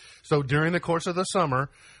the... So during the course of the summer,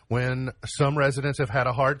 when some residents have had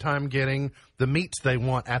a hard time getting the meats they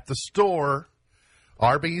want at the store,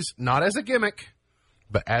 Arby's, not as a gimmick,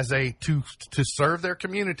 but as a to serve their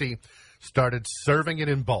community, started serving it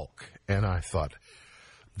in bulk. And I thought,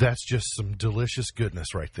 that's just some delicious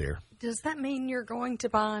goodness right there. Does that mean you're going to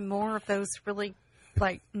buy more of those really,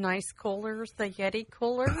 nice coolers, the Yeti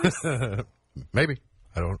coolers? Maybe.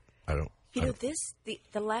 I don't. You know,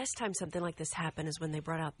 the last time something like this happened is when they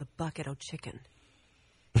brought out the bucket of chicken.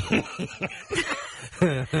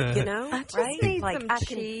 You know, I just right? need Like, some I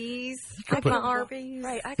can- cheese. could Like put- my Arby's.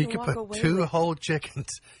 Right, I You can could walk put away 2 with. whole chickens.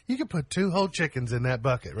 You could put 2 whole chickens in that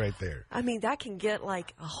bucket right there. I mean, that can get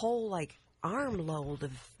like a whole armload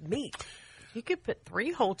of meat. You could put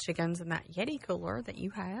 3 whole chickens in that Yeti cooler that you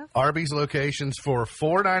have. Arby's locations for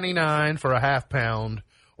 $4.99 for a half pound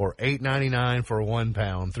or $8.99 for a 1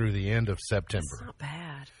 pound through the end of It's September. not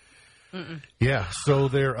bad. Yeah, so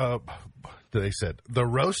they're they said the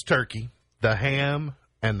roast turkey, the ham,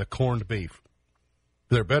 and the corned beef.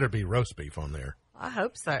 There better be roast beef on there. I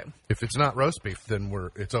hope so. If it's not roast beef, then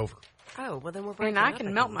it's over. Oh, well, then we're I breaking mean, I up can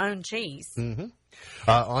again. melt my own cheese.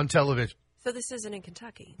 On television. So this isn't in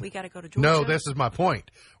Kentucky. We got to go to Georgia. No, this is my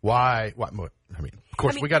point. Why? I mean, of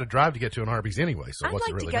course, we got to drive to get to an Arby's anyway. So I'd what's like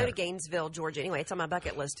it really to go matter? to Gainesville, Georgia. Anyway, it's on my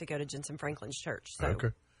bucket list to go to Jensen Franklin's church. So Okay.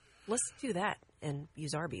 let's do that and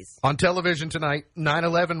use Arby's. On television tonight,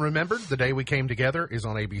 9/11 Remembered, The Day We Came Together, is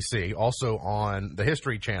on ABC. Also on the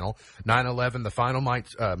History Channel, 9/11, The Final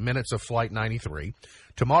Minutes of Flight 93.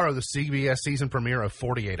 Tomorrow, the CBS season premiere of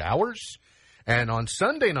 48 Hours. And on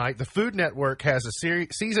Sunday night, the Food Network has a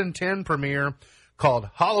season 10 premiere called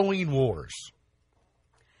Halloween Wars.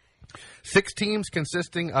 6 teams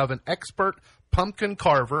consisting of an expert pumpkin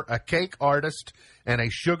carver, a cake artist, and a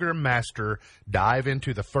sugar master dive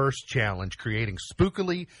into the first challenge, creating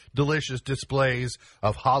spookily delicious displays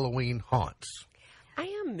of Halloween haunts. I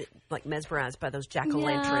am mesmerized by those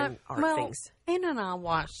jack-o'-lantern art things. Anna and I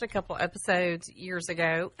watched a couple episodes years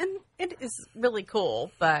ago, and it is really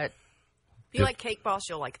cool, but If you like Cake Boss,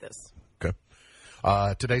 you'll like this. Okay.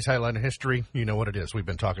 Today's highlight in history, you know what it is. We've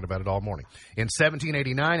been talking about it all morning. In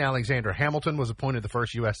 1789, Alexander Hamilton was appointed the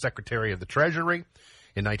first U.S. Secretary of the Treasury.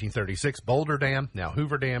 In 1936, Boulder Dam, now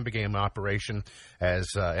Hoover Dam, began operation as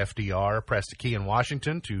FDR pressed a key in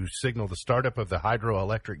Washington to signal the startup of the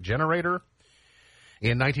hydroelectric generator.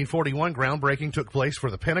 In 1941, groundbreaking took place for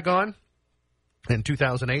the Pentagon. In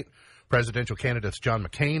 2008, presidential candidates John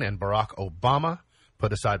McCain and Barack Obama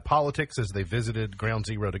put aside politics as they visited Ground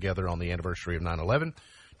Zero together on the anniversary of 9/11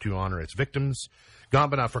 to honor its victims. Gone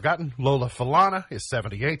but not forgotten, Lola Falana is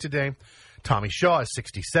 78 today. Tommy Shaw is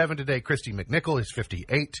 67 today. Christy McNichol is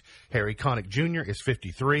 58. Harry Connick Jr. is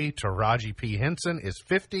 53. Taraji P. Henson is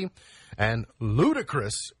 50. And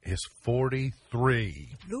Ludacris is 43.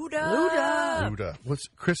 Luda. What's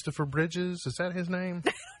Christopher Bridges? Is that his name?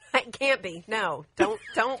 It can't be. No.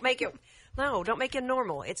 Don't make it. No, don't make it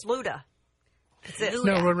normal. It's Luda. It's it.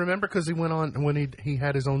 No, remember because he went on when he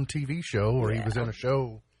had his own TV show or he was in a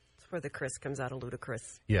show. That's where the Chris comes out of Ludacris.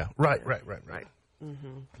 Yeah, right.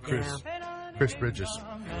 Mm-hmm. Chris Bridges.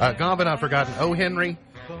 Gone but not forgotten. O. Henry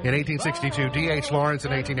in 1862. D.H. Lawrence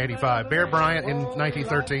in 1885. Bear Bryant in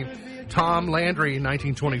 1913. Tom Landry in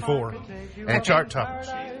 1924. And chart toppers.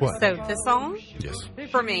 What? so this song, Yes.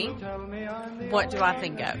 for me, what do I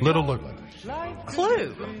think of? Little Lulu.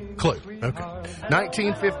 Clue. Clue. Okay.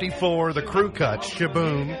 1954. The Crew Cuts.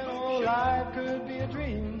 Shaboom.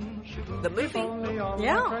 The movie.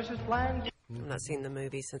 Yeah. I've not seen the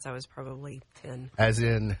movie since I was probably 10. As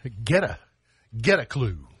in, get a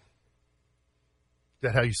clue. Is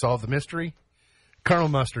that how you solve the mystery? Colonel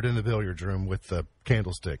Mustard in the billiards room with the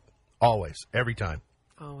candlestick. Always. Every time.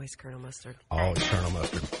 Always Colonel Mustard. Always Colonel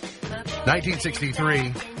Mustard. 1963,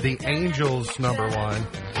 The Angels, number one.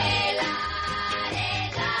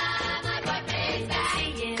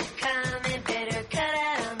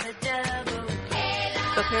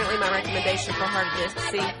 So apparently my recommendation for Heart of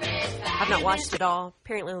Dixie, I've not watched it all.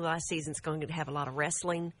 Apparently the last season's going to have a lot of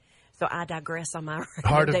wrestling. So I digress on my recommendation.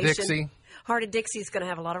 Heart of Dixie. Heart of Dixie is going to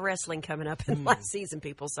have a lot of wrestling coming up in the last season,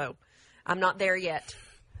 people. So I'm not there yet.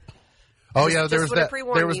 Oh, Just- yeah, just there was wanna that.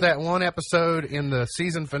 pre-warn There was you. that one episode in the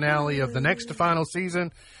season finale of the next to final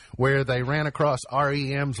season where they ran across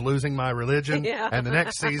REM's "Losing My Religion," Yeah. and the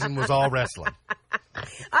next season was all wrestling.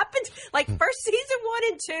 First season 1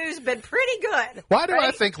 and 2's been pretty good. Why do I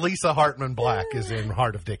right? think Lisa Hartman Black is in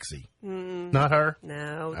Heart of Dixie? Not her.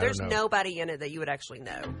 No, I there's don't know. nobody in it that you would actually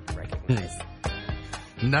know, recognize.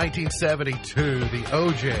 1972, the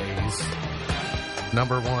OJs,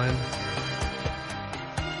 number one,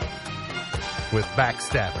 with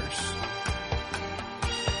Backstabbers.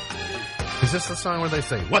 Is this the song where they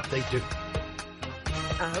say what they do?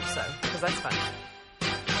 I hope so, because that's fun.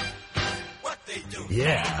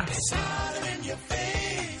 Yeah.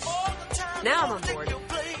 Now I'm on board.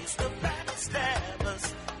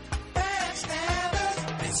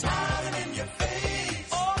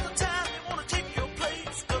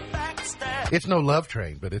 It's no Love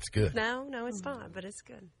Train, but it's good. No, it's not, but it's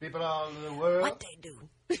good. People all over the world. What they do.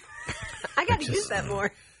 I got to use that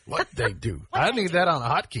more. What they do. I need that on a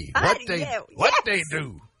hotkey. Yeah, What yes. they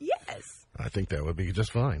do. Yes. I think that would be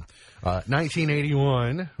just fine.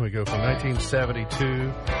 1981, we go from 1972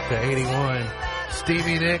 to 81.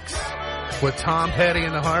 Stevie Nicks with Tom Petty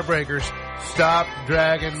and the Heartbreakers. Stop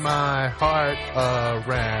dragging my heart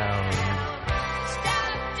around.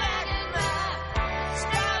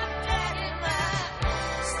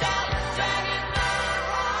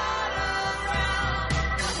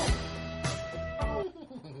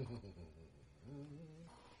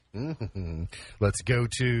 Let's go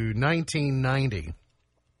to 1990.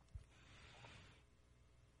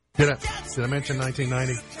 Did I mention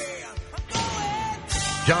 1990?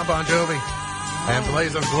 John Bon Jovi and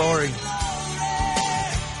Blaze of Glory.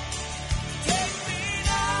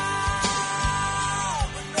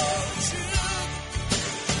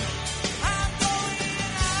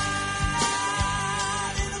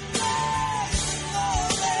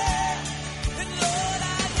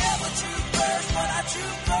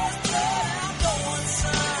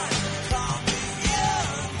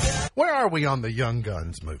 Where are we on the Young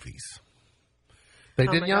Guns movies? They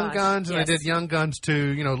Oh did my Young gosh, Guns and yes. they did Young Guns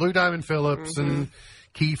 2. You know, Lou Diamond Phillips and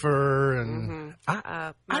Kiefer, and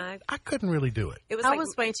I couldn't really do it. It was I like,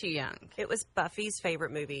 was way too young. it was Buffy's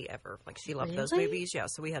favorite movie ever. Like, she loved those Really? movies. Yeah,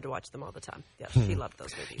 so we had to watch them all the time. Yeah, she loved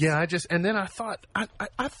those movies. Yeah, and then I thought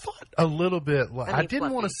a little bit like, I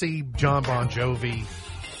didn't want to see John Bon Jovi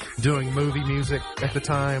doing movie music at the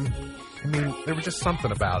time. I mean, there was just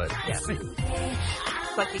something about it. Yeah.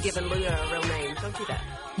 It's like you giving Luda a real name. Don't do that.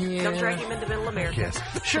 Yeah. Don't drag him into Middle America. Yes.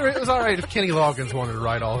 Sure, it was all right if Kenny Loggins wanted to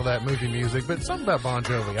write all of that movie music, but something about Bon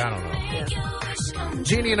Jovi, I don't know. Yeah.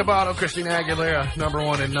 Genie in a Bottle, Christina Aguilera, number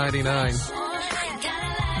 1 in 99.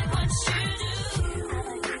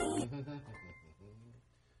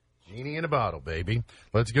 Genie in a Bottle, baby.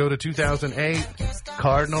 Let's go to 2008,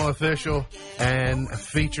 Cardinal Official, and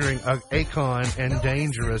featuring Akon and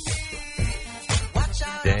Dangerous.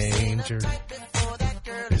 Danger.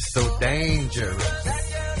 It's so dangerous.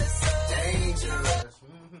 Dangerous.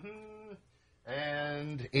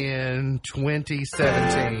 And in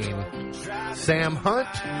 2017, Sam Hunt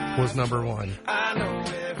was number 1. I know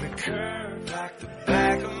every curve like the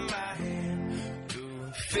back of my hand.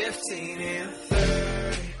 Doing 15 and 30.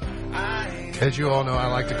 As you all know, I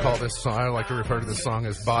like to call this song, I like to refer to this song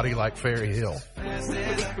as Body Like Fairy Hill.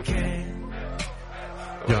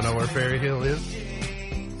 Y'all know where Fairy Hill is?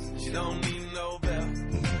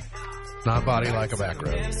 Not Body Like a Back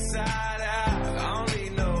Road.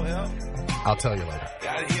 I'll tell you later.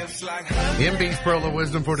 MB's Pearl of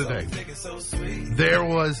Wisdom for today.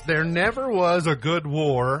 There never was a good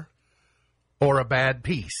war or a bad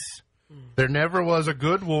peace. There never was a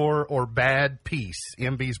good war or bad peace.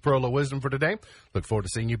 MB's Pearl of Wisdom for today. Look forward to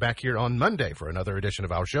seeing you back here on Monday for another edition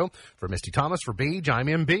of our show. For Misty Thomas, for Beej, I'm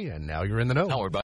MB, and now you're in the know.